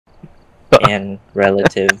and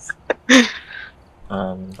relative.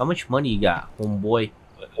 How much money you got, homeboy?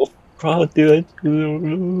 Bro, dude,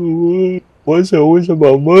 what's always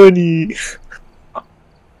about money?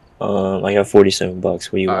 I got $47. What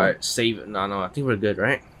do you want? Alright, save it. No, I think we're good,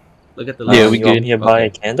 right? Look at the Yeah, list. we you want good. me to buy a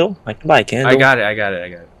candle? I can buy a candle. I got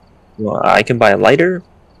it. Well, I can buy a lighter.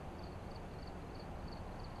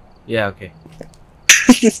 Yeah, okay.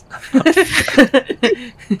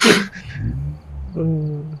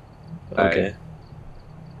 Okay.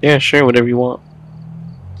 Yeah, sure, whatever you want.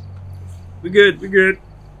 We good. Come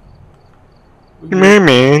here,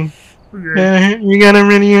 man. Yeah, you got it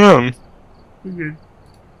ready on. We good.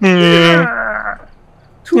 Yeah.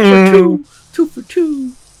 2 for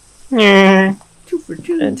 2. Yeah. 2 for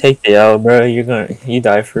 2. And take the L, bro. You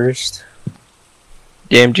die first.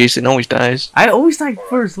 Damn, Jason always dies. I always die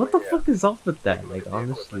first. What the fuck is up with that? Like,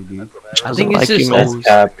 honestly, dude. I think it's like just you, man. host.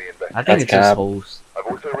 Cap. I think That's it's just cap. host.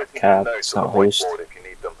 Cap. It's not host.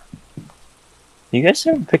 You guys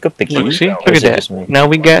ever pick up the key? Look, see? Or Look is at it that. just me? Now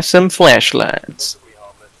we got some flashlights.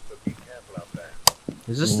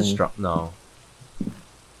 Is this the strong? No.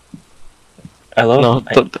 Hello? No,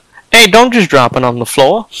 hey, don't just drop it on the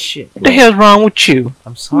floor. Shit. What the hell's wrong with you?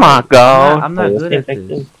 I'm sorry. My God. I'm not good at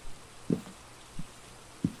this.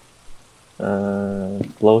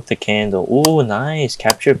 Blow the candle. Ooh, nice.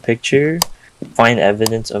 Capture a picture. Find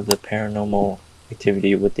evidence of the paranormal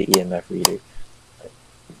activity with the EMF reader.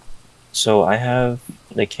 So I have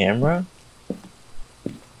the camera.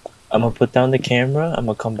 I'm gonna put down the camera. I'm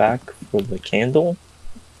gonna come back for the candle.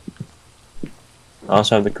 I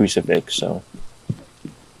also have the crucifix, so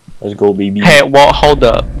let's go, baby. Hey, well, hold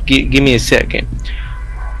up. Give me a second.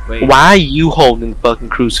 Wait. Why are you holding the fucking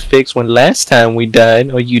crucifix when last time we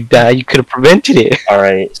died, or you died, you could have prevented it?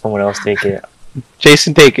 Alright, someone else take it.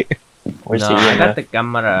 Jason, take it. Where's No, the I EMF? got the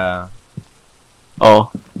camera.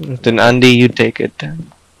 Oh, then Andy, you take it.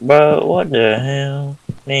 Bro, what the hell,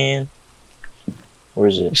 man? Where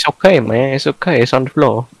is it? It's okay, man. It's okay. It's on the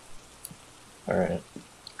floor. Alright.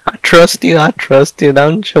 I trust you.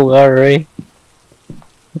 Don't you worry.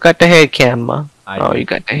 You got the head camera. Oh, you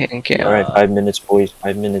got the head camera. Alright, 5 minutes, boys.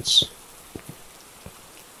 5 minutes.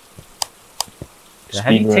 How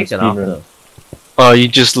do you take it off though? Oh, you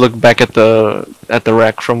just look back at the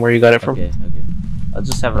rack from where you got it from. Okay. I'll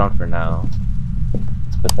just have it on for now.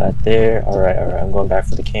 Put that there. Alright. I'm going back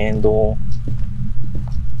for the candle.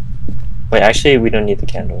 Wait, actually, we don't need the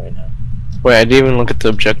candle right now. Wait, I didn't even look at the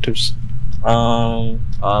objectives. Blow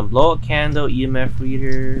a candle, EMF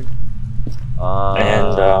reader.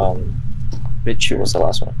 And picture. What's the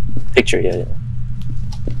last one? Picture. Yeah.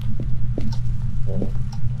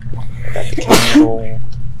 I got the candle.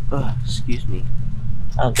 Excuse me.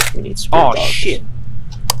 I don't think we need spirit box. Shit!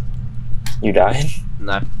 You died?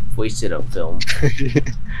 Not wasted a film.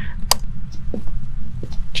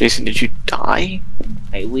 Jason, did you die?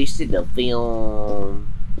 I wasted the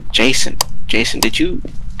film. Jason, did you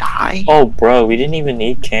die? Oh, bro, we didn't even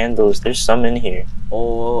need candles. There's some in here.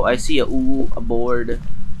 Oh, I see a board.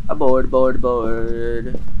 A board.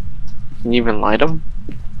 Can you even light them?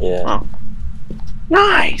 Yeah. Oh.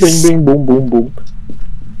 Nice! Bing, boom, boom, boom.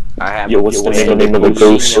 I have. Yo, what's the name of the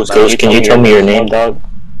ghost? Can you tell me your name, dog?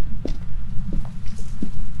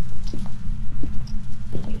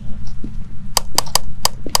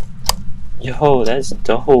 Yo, that's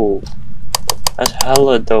dope. That's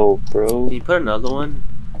hella dope, bro. Can you put another one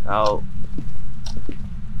out?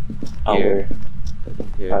 Oh, Here.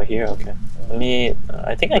 where? Oh, here? Okay. Let me...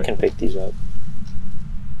 I think I can pick these up.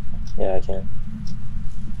 Yeah, I can.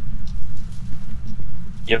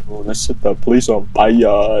 Yo, let's set that place on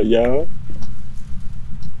fire, yeah?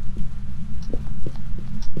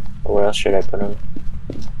 Where else should I put them?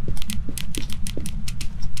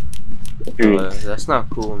 That's not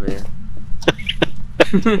cool, man.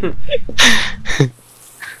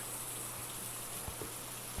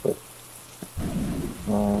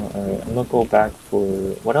 Alright, I'm gonna go back for...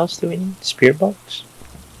 What else do we need? Spirit box?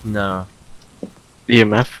 No.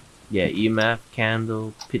 EMF? Yeah, EMF,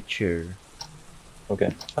 candle, picture.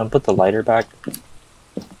 Okay, I'll put the lighter back.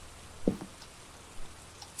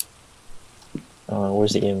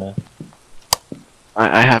 Where's the EMF?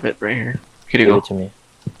 I have it right here. Here you Give go. it to me.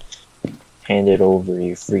 Hand it over,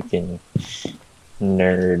 you freaking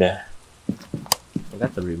nerd. I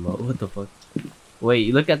got the remote. What the fuck? Wait,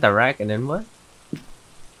 you look at the rack and then what?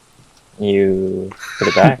 You put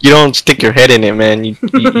it back. You don't stick your head in it, man.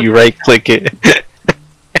 You right click it.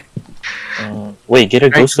 Wait, get a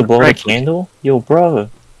ghost to blow a candle? Yo, bro.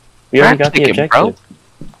 We already got the objective.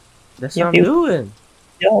 That's what I'm doing.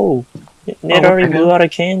 Yo, it already blew out a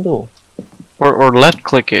candle. Or left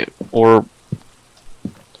click it, or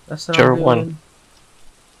That's what Sure, I'm one. doing.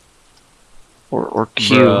 Or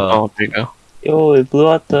Q. Bruh. Oh, there you go. Yo, it blew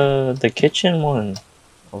out the kitchen one.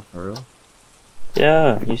 Oh, for real?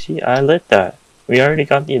 Yeah, you see, I lit that. We already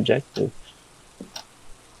got the objective.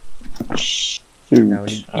 Shoot. Now we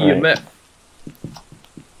need EMF.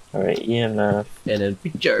 Alright, EMF. And then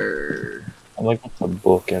picture. I'm gonna get the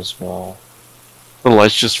book as well. The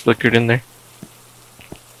lights just flickered in there.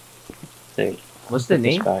 There. What's the Put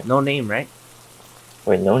this name? back. No name, right?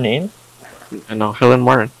 Wait, no name? I know, Helen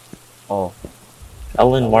Martin. Oh.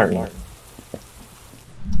 Ellen Martin.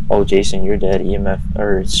 Oh, Jason, you're dead. EMF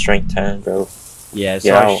or strength 10, bro. Yeah, it's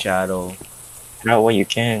Get our out. shadow. Get out while you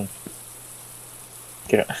can.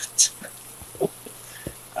 Get out.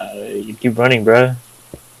 You keep running, bro.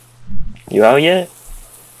 You out yet?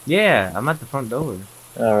 Yeah, I'm at the front door.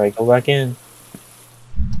 Alright, go back in.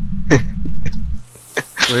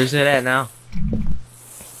 Where's it at now?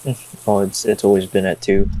 Oh, it's always been at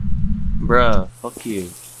 2. Bruh, fuck you.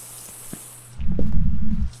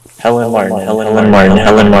 Helen Martin, Helen Martin,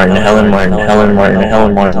 Helen Martin, Helen Martin, Helen Martin,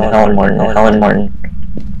 Helen Martin, Helen Martin, Helen Martin.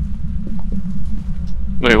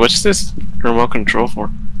 Wait, what's this remote control for?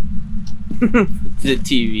 The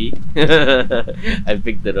TV. I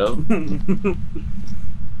picked it up.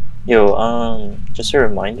 Yo, just a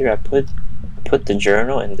reminder, I put the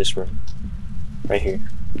journal in this room. Right here.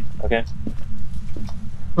 Okay?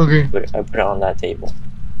 Okay. I put it on that table.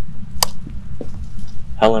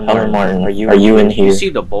 Helen Martin, are you in here? You see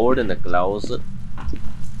the board in the closet?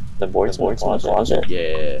 The board's in the closet?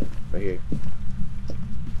 Yeah, right here.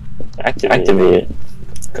 Activate it.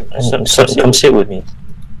 Come sit with me.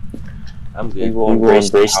 I'm We good. will embrace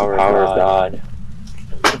the power of God.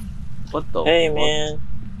 What the Hey, fuck? man.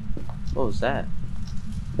 What was that?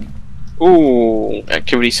 Ooh,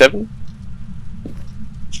 activity 7.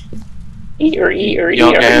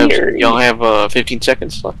 Y'all have 15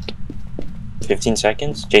 seconds left. 15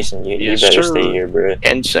 seconds? Jason, you Yes, better sir. stay here, bro.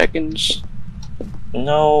 10 seconds.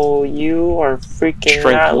 No, you are freaking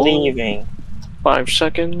Strength not one. leaving. 5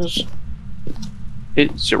 seconds.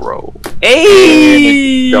 Hit 0.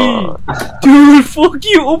 Hey! Done. Dude, fuck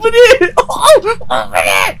you! Open it! Oh, open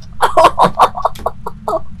it!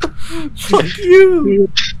 Fuck you!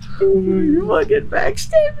 You fucking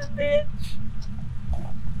backstabbing, bitch!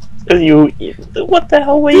 What the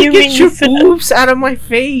hell were You you get mean your you finna? boobs out of my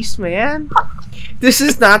face, man! This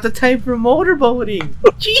is not the type for motorboating!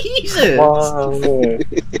 Jesus! Wow.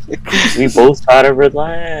 We both gotta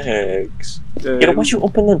relax. Yo, why don't you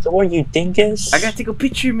open the door, you dingus? I gotta take a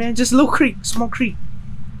picture, man. Just a little creek. Small creek.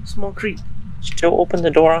 Small creek. She'll open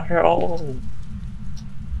the door on her own.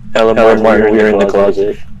 Helen Martin, we're in the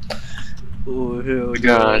closet. Oh, hell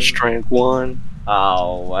Got strength 1.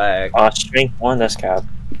 Oh, whack. Strength 1, that's cap.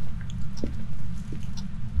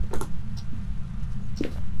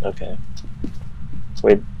 Okay.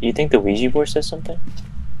 Wait, you think the Ouija board says something?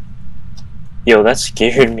 Yo, that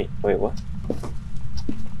scared me. Wait, what?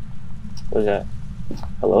 What was that?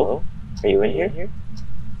 Hello? Are you in here?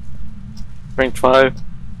 Strength 5.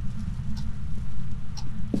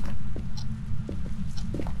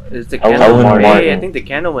 Is the Helen candle? Martin. Hey, I think the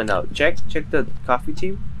candle went out. Check the coffee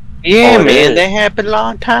team. Yeah, Oh, it man, is. that happened a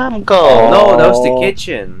long time ago. Oh. No, that was the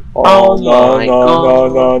kitchen. Oh my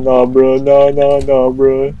God. no, bro, no,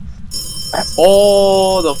 bro.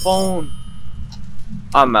 Oh, the phone.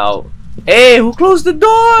 I'm out. Hey, who closed the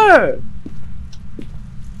door?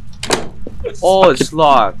 Oh, it's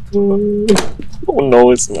locked. Oh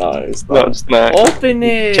no, it's not. It's No, not. it's not. Open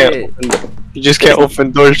You can't it. open it. You just can't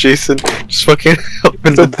open doors, Jason. Just fucking open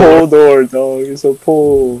It's the a pull door, dog. It's a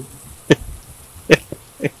pull.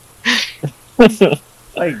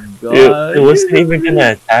 My God. It wasn't even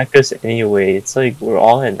gonna attack us anyway. It's like we're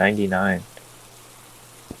all at 99.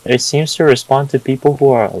 It seems to respond to people who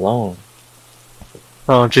are alone.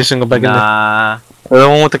 Oh, Jason, go back Nah. in there. The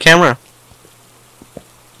one with the camera.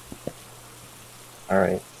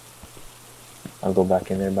 Alright. I'll go back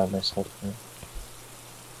in there by myself now.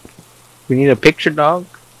 We need a picture, dog.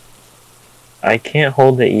 I can't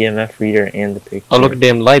hold the EMF reader and the picture. Oh, look at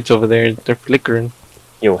them lights over there. They're flickering.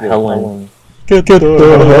 Yo, Helen. Get the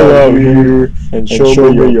hell out here and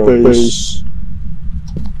show me your face.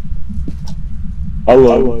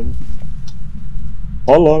 Alan.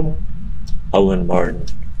 Helen Martin.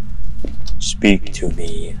 Speak to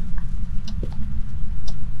me.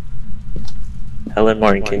 Helen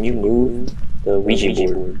Martin, can you move the Ouija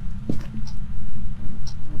board?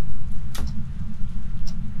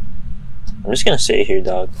 I'm just gonna sit here,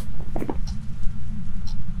 dog.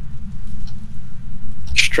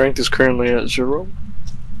 Strength is currently at 0.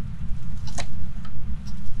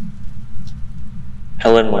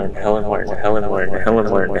 Helen Martin, Helen Martin, Helen Martin, Helen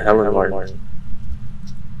Martin, Helen Martin.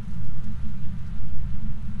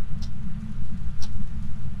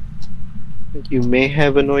 You may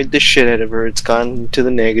have annoyed the shit out of her. It's gone into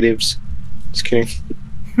the negatives. Just kidding.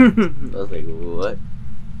 I was like, what?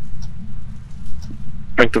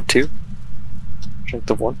 Strength of 2. Strength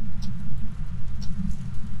of 1.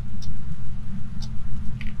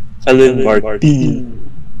 Alan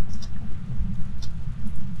Martin.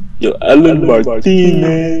 Yo, Alan Martin,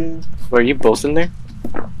 man. Were you both in there?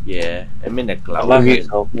 Yeah, I'm in the cloud. By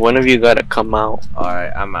myself. One of you gotta come out.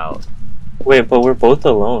 Alright, I'm out. Wait, but we're both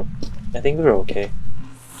alone. I think we're okay.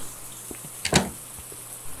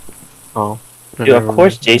 Oh. Dude, of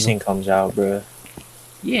course Jason comes out, bro.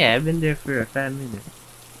 Yeah, I've been there for a 5 minutes.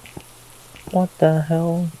 What the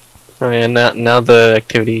hell? Oh yeah, now the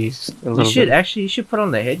activities a You little should bit. actually, you should put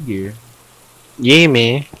on the headgear. Yeah,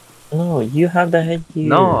 man. No, you have the headgear.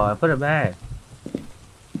 No, I put it back.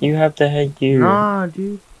 You have the headgear. No,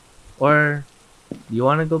 dude. Or, you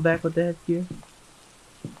want to go back with the headgear?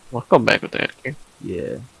 I'll go back with that. Okay.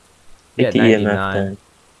 Yeah. Take the EMF then.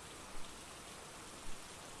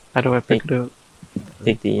 How do I pick it up?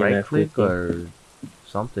 Take the EMF. Right click with you. or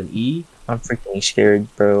something. E? I'm freaking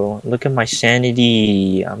scared, bro. Look at my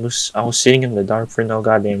sanity. I was sitting in the dark for no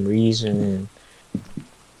goddamn reason.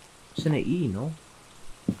 It's in an E, no?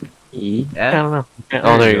 E? I F? don't know.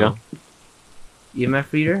 Oh, there you go.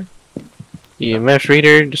 EMF reader? EMF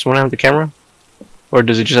reader. Just want to have the camera, or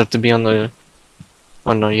does it just have to be on the?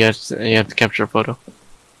 Oh no, you have to capture a photo.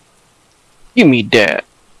 Give me that.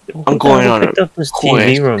 I'm going on picked a up this quest.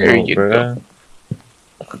 TV There remote, you bro.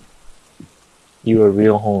 You a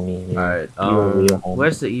real homie, man. Alright, You a real homie.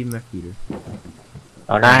 where's the EMF reader? don't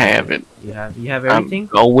I know. have it. You have everything? I'm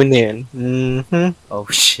going in. Mm-hmm. Oh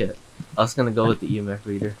shit. I was gonna go with the EMF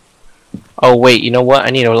reader. Oh wait, you know what? I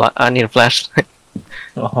need a flashlight.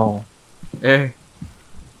 Oh, Eh.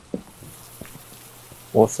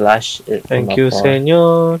 we'll flash it. from Thank you, afar.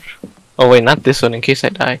 senor. Oh wait, not this one in case I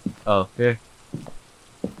die. Oh, here.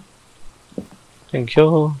 Thank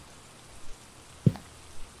you.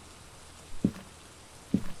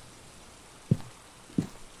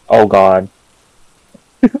 Oh god.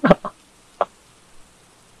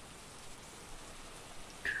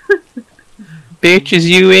 Bitch, is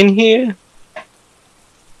you in here?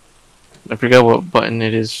 I forgot what button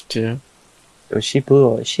it is too. Yo,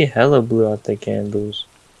 she hella blew out the candles.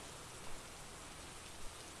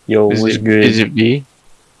 Yo, what's good? Is it B?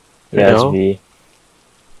 Yeah, No? it's V.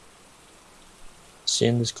 Sit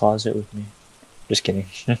in this closet with me. Just kidding.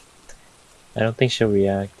 I don't think she'll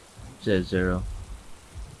react. Says 0.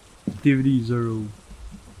 Activity 0.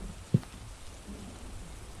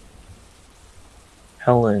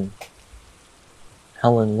 Helen.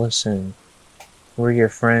 Helen, listen. We're your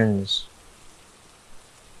friends.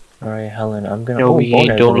 Alright, Helen, I'm gonna... No, we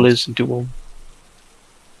ain't. Don't bonus. listen to him.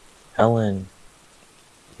 Helen.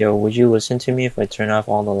 Yo, would you listen to me if I turn off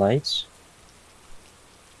all the lights?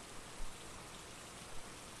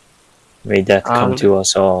 May death come to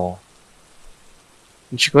us all.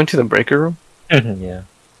 Did you go into the breaker room? Yeah.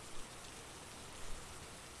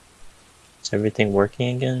 Is everything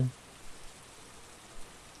working again?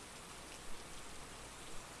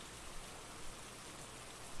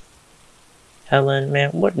 Helen,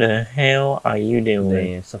 man, what the hell are you doing?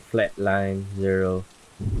 Dang, it's a flat line 0.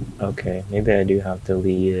 Okay, maybe I do have to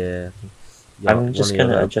leave. Yeah. I'm just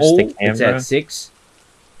gonna adjust the camera. It's at 6.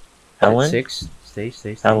 Helen? At 6.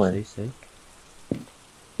 Stay. Helen. Stay.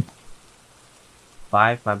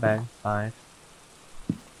 5, my bad. 5.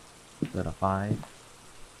 Got a 5.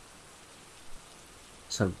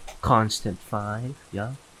 It's a constant 5,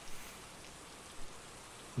 yeah.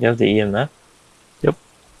 You have the EMF?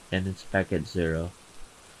 And it's back at 0.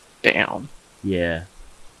 Damn. Yeah.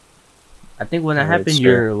 I think when that Alright, happened,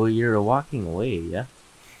 so- you're walking away, yeah?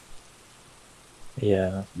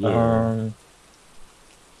 Yeah. Yeah.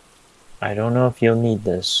 I don't know if you'll need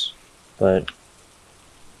this, but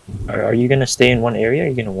are you gonna stay in one area or are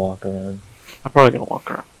you gonna walk around? I'm probably gonna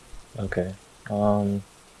walk around. Okay.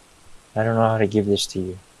 I don't know how to give this to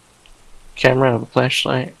you. Camera and a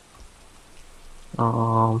flashlight.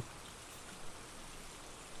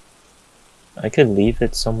 I could leave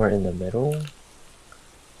it somewhere in the middle.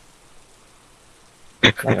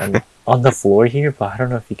 Like on the floor here, but I don't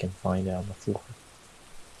know if you can find it on the floor.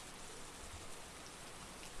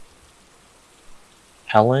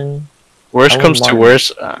 Helen? Worst Helen comes to Martin.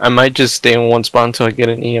 worst, I might just stay in one spot until I get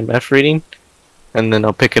an EMF reading, and then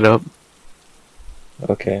I'll pick it up.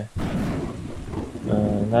 Okay.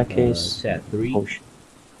 In that case... It's at 3. Oh,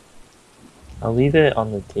 I'll leave it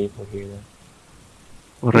on the table here then.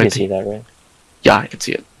 What You I can do? see that, right? Yeah, I can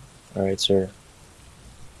see it. Alright, sir.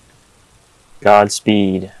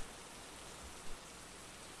 Godspeed.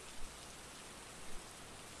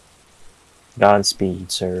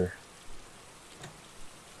 Godspeed, sir.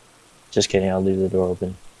 Just kidding, I'll leave the door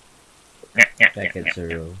open. Back at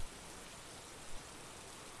 0.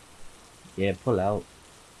 Yeah, pull out.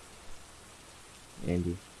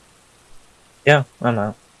 Andy. Yeah, I'm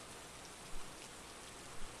out.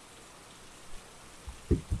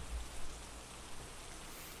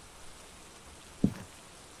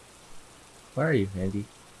 Where are you, Andy?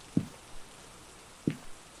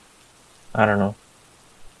 I don't know.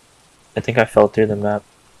 I think I fell through the map.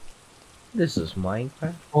 This is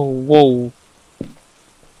Minecraft. Oh, whoa.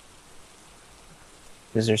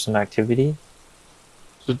 Is there some activity?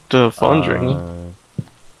 The phone's ringing.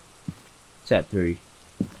 It's at 3.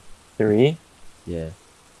 3? Yeah.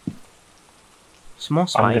 Small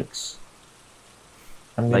I'm gonna- spikes.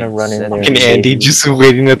 I'm gonna Like, run in set- there. And and Andy save you. just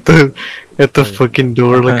waiting at the fucking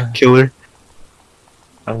door like a killer.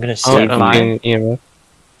 I'm gonna Oh, save I'm you. getting EMF.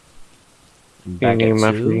 Back Getting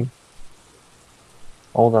at EMF 2. reading.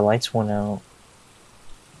 Oh, the lights went out.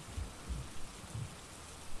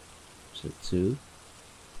 So 2.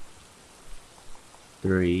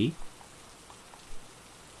 3.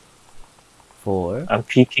 4. I'm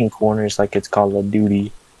peeking corners like it's Call of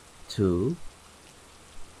Duty. 2.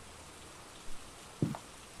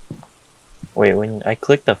 Wait, when I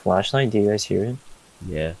click the flashlight, do you guys hear it?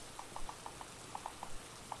 Yeah.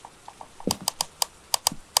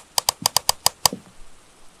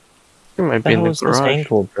 It might What the be in hell the is this garage.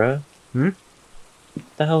 angle, bro? Hmm?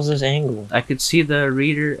 What the hell is this angle? I could see the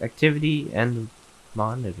reader activity and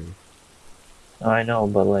monitor. I know,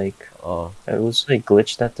 but like, Oh. it was like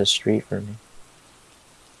glitched at the street for me.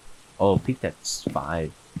 Oh, peak that's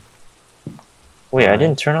 5. Wait, I Alright.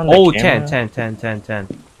 didn't turn on the Oh, camera? 10.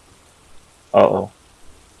 Uh-oh.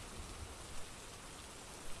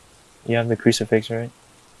 You have the crucifix, right?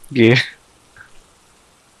 Yeah.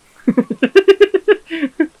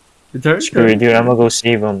 Screw it, dude. I'm gonna go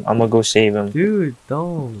save him. I'm gonna go save him. Dude,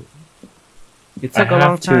 don't. It I took a long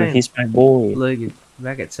have to. time. He's my boy. Look, it's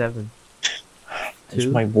back at 7. He's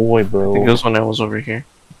 2. my boy, I think it bro. was when I was over here.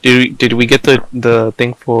 Did we get the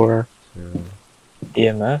thing for?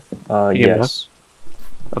 EMF? EMF? Yes.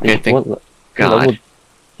 Okay, I think. What level God,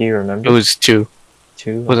 do you remember? it was 2.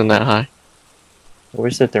 2? Wasn't that high?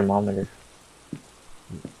 Where's the thermometer?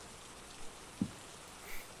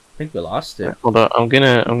 I think we lost it. Hold on, I'm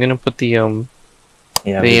gonna put the Yeah,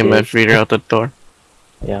 the we EMF did. reader out the door.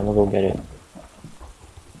 Yeah, I'm gonna go get it.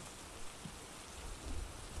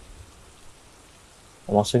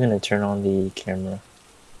 I'm also gonna turn on the camera.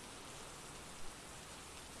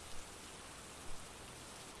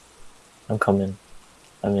 I'm coming.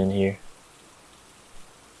 I'm in here.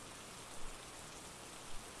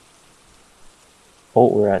 Oh,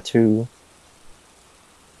 we're at 2.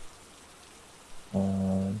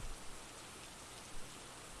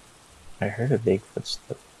 I heard a big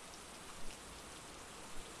footstep.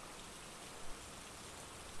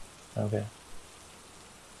 Okay.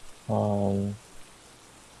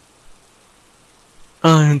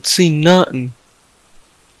 I ain't seen nothing.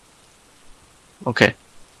 Okay.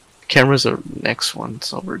 Cameras are next one,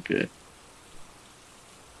 so we're good.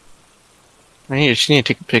 Just need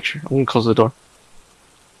to take a picture. I'm gonna close the door.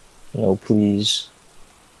 No, please.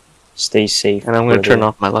 Stay safe. And I'm gonna turn brother.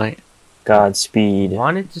 off my light. Godspeed.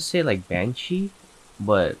 Wanted to say like Banshee,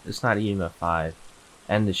 but it's not even a 5.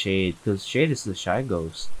 And the Shade, because Shade is the shy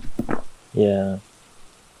ghost. Yeah.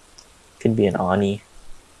 Could be an Ani.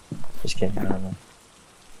 Just kidding, I don't know.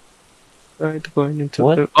 Alright, going into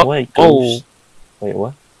What? the... Oh, What? oh! Ghost? Wait,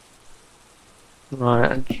 what?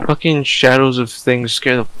 Fucking shadows of things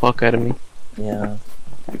scare the fuck out of me. Yeah.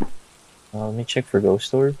 Let me check for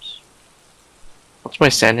ghost orbs. What's my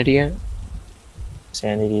sanity at?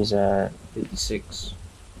 Sanity's at 56.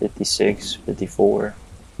 56, 54.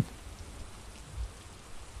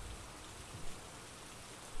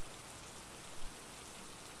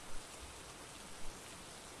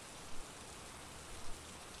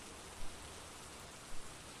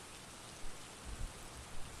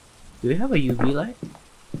 Do we have a UV light?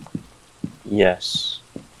 Yes.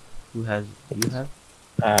 Who has? You have?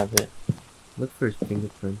 I have it. Look for his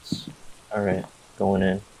fingerprints. Alright. Going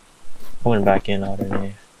in. Going back in,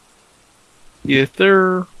 alternate. Yes,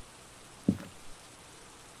 sir.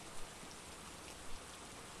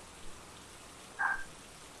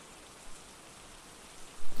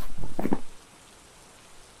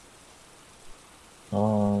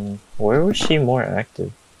 Where was she more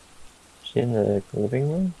active? She in the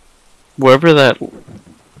living room? Wherever that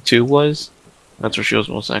 2 was, that's where she was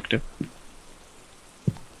most active.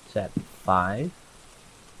 Is that 5?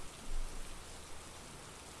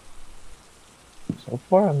 So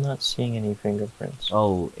far, I'm not seeing any fingerprints.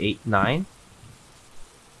 Oh, 8, 9?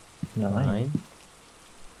 9.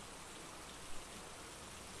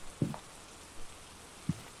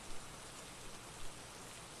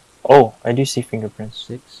 Oh, I do see fingerprints.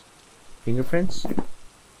 6. Fingerprints?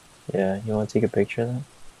 Yeah, you want to take a picture of that?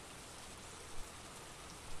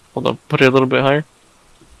 Hold on, put it a little bit higher.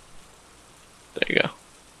 There you go.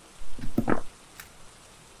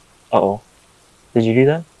 Uh-oh. Did you do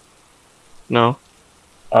that? No.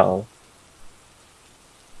 Uh-oh.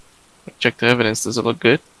 Check the evidence. Does it look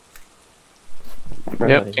good? Bro,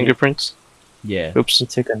 Yep, he- fingerprints. Yeah. Oops. He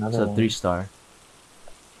took It's another a one. 3-star.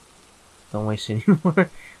 Don't waste any more.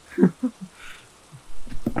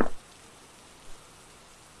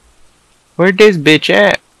 Where this bitch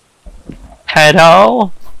at?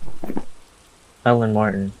 Hello? Ellen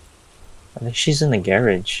Martin. I think she's in the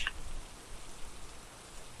garage.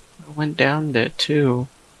 I went down there too.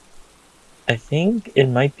 I think it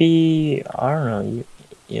might be, I don't know,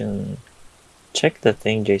 you check the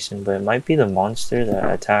thing, Jason, but it might be the monster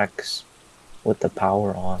that attacks with the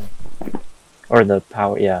power on. Or the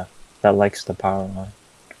power, yeah, that likes the power on.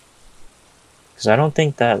 Because I don't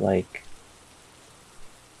think that, like,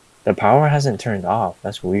 the power hasn't turned off.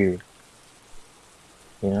 That's weird.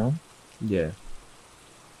 You know? Yeah.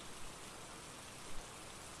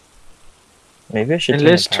 Maybe I should And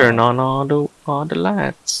turn let's the power turn on all the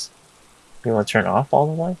lights. You want to turn off all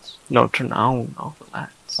the lights? No, turn on all the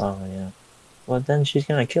lights. Oh, yeah. Well, then she's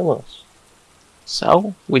gonna kill us.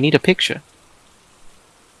 So we need a picture.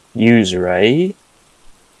 Use, right?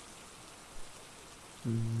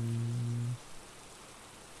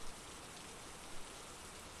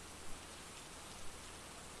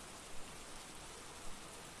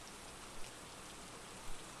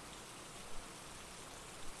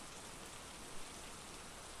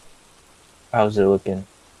 How's it looking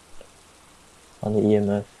on the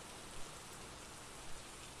EMF?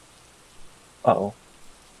 Uh-oh.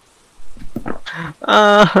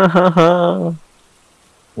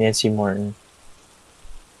 Nancy Martin.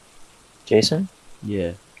 Jason?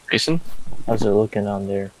 Yeah. Jason? How's it looking on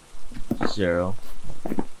there? 0.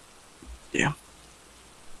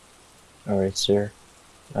 Alright, sir.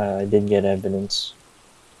 I did get evidence.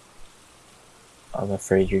 I'm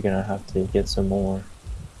afraid you're gonna have to get some more.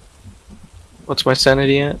 What's my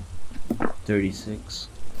sanity at? 36.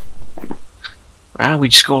 Right, we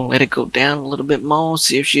just gonna let it go down a little bit more,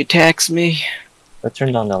 see if she attacks me. Let's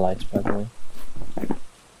turn down the lights, by the way.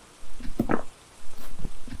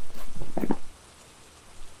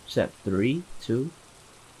 Is that 3, 2?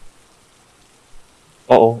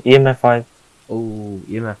 Uh-oh, EMF 5. Oh,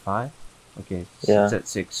 EMF 5? Okay, Yeah. it's at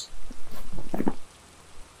 6.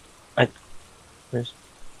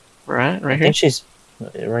 Right, I right here. think she's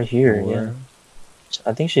right here, 4. yeah.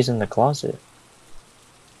 I think she's in the closet.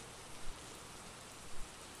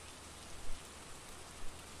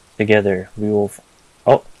 Together, we will...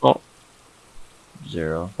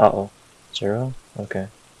 0. Uh-oh. 0? Okay.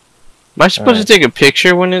 Am I supposed to take a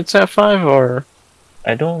picture when it's at 5, or?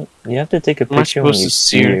 I don't... You have to take a Am I picture when supposed you to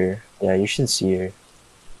see see her? her. Yeah, you should see her.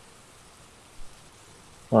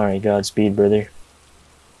 Alright, Godspeed, brother.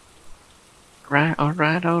 Right,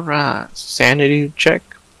 alright. Sanity check,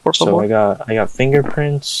 por So favor. I got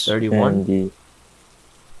fingerprints 31? and the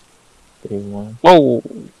 31. Whoa,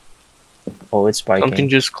 Oh, it's spiking. something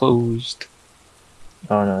just closed.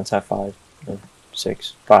 Oh no, it's at 5. No,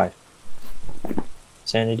 6. 5.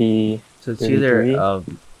 Sanity. So it's 33? either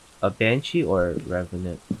a Banshee or a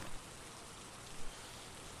Revenant.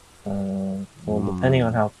 Well, depending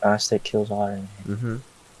on how fast it kills iron. Mm-hmm.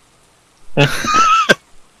 Did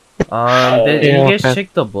Yeah, you guys okay.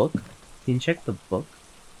 check the book? Can you check the book?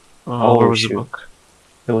 Oh, where was shoot. the book?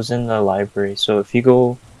 It was in the library. So if you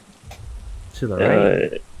go, To the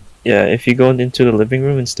right? yeah, if you go into the living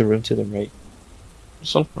room, it's the room to the right.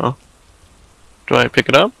 So, oh. Do I pick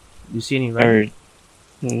it up? You see any right? Or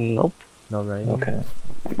Nope. No right. okay,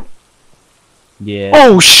 Yeah.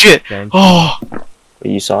 Oh shit! Banshee. Oh, but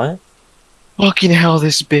you saw it. fucking hell,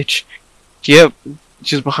 this bitch. Yep,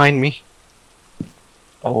 she's behind me.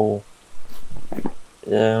 Oh.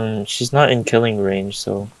 She's not in killing range,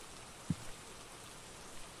 so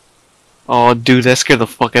Oh, dude, that scared the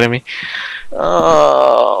fuck out of me.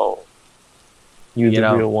 Oh. you Get the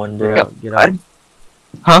out. real one, Get bro. out. Get out.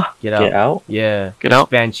 Huh? Get out. Get out. Yeah. Get it's out.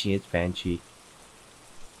 Banshee. It's Banshee.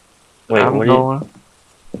 Wait, I'm what do you? going.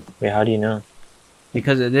 Wait, how do you know?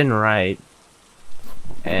 Because it didn't write.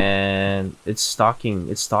 And it's stalking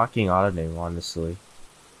Autonym, honestly.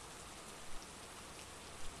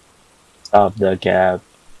 Stop the gap.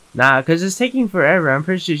 Nah, cause it's taking forever. I'm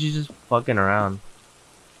pretty sure she's just fucking around.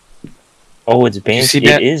 Oh, it's you see Banshee.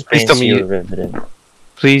 that? It is Please tell me Banshee you- or Revenant.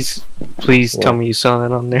 Please tell What? me you saw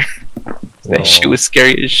that on there. That No. shit was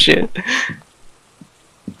scary as shit.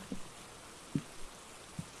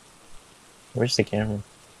 Where's the camera?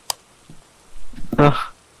 Ugh.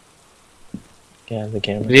 Yeah, the I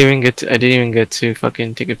camera. didn't even get to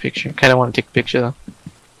fucking take a picture. Kinda wanna take a picture though.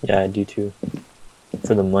 Yeah, I do too.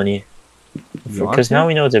 For the money. You want Because to? now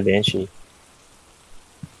we know it's a Banshee.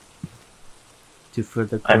 To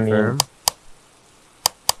further I mean- confirm.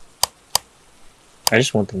 I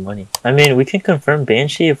just want the money. I mean, we can confirm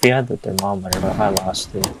Banshee if we had the thermometer, but I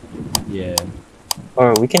lost it. Yeah.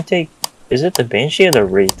 Or we can take... Is it the Banshee or the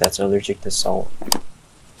Wraith that's allergic to salt?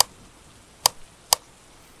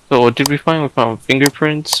 So what did we find? We found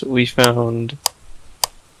fingerprints, we found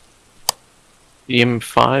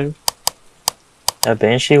EM5. A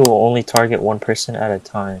Banshee will only target one person at a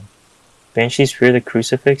time. Banshees fear the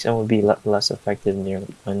crucifix and will be less effective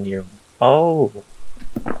near. Oh!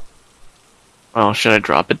 Oh, should I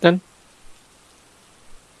drop it then?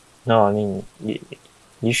 No, I mean,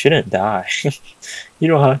 you shouldn't die. You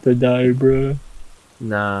don't have to die, bro.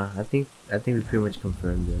 Nah, I think we pretty much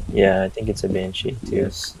confirmed it. Yeah, I think it's a Banshee, too.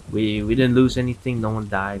 Yes. We didn't lose anything. No one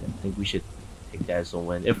died. I think we should take that as a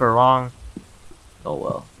win. If we're wrong, oh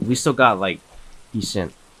well. We still got like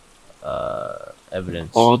decent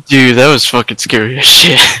evidence. Oh, dude, that was fucking scary as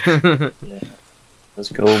shit. Let's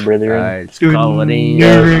go, brethren. Alright, let's call it in.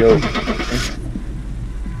 Yeah, let's go.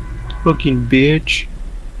 Fucking bitch.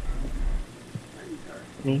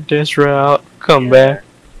 This route, come back.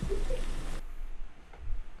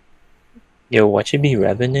 Yo, watch it be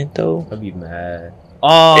Revenant, though. I'd be mad.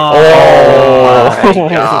 Oh, Oh my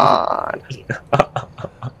god.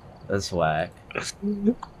 That's whack.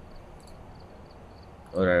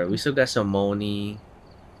 Alright, we still got some money.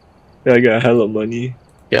 I got hella money.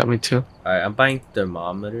 Yeah, me too. Alright, I'm buying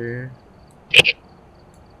thermometer.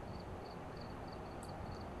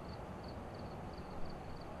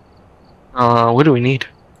 What do we need?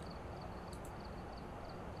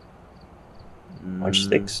 Watch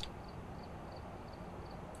sticks.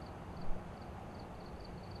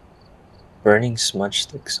 Burning smudge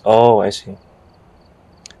sticks. Oh, I see.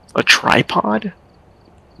 A tripod?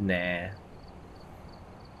 Nah.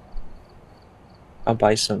 I'll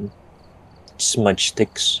buy some smudge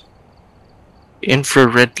sticks.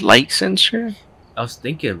 Infrared light sensor? I was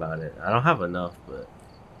thinking about it. I don't have enough, but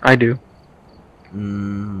I do.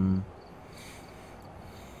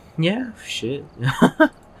 yeah, shit.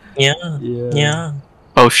 Yeah, Yeah. yeah,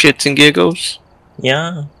 Oh, shits and giggles?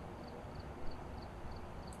 yeah.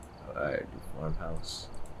 Alright, farmhouse.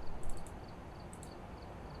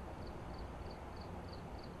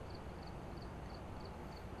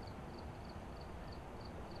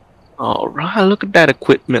 Alright, look at that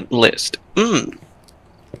equipment list.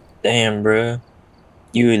 Damn, bruh.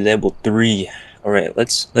 You level 3. Alright,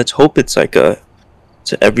 let's hope it's like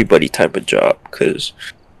it's an everybody type of job, cause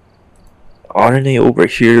RNA over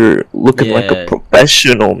here looking like a Yeah.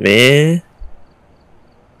 professional, man.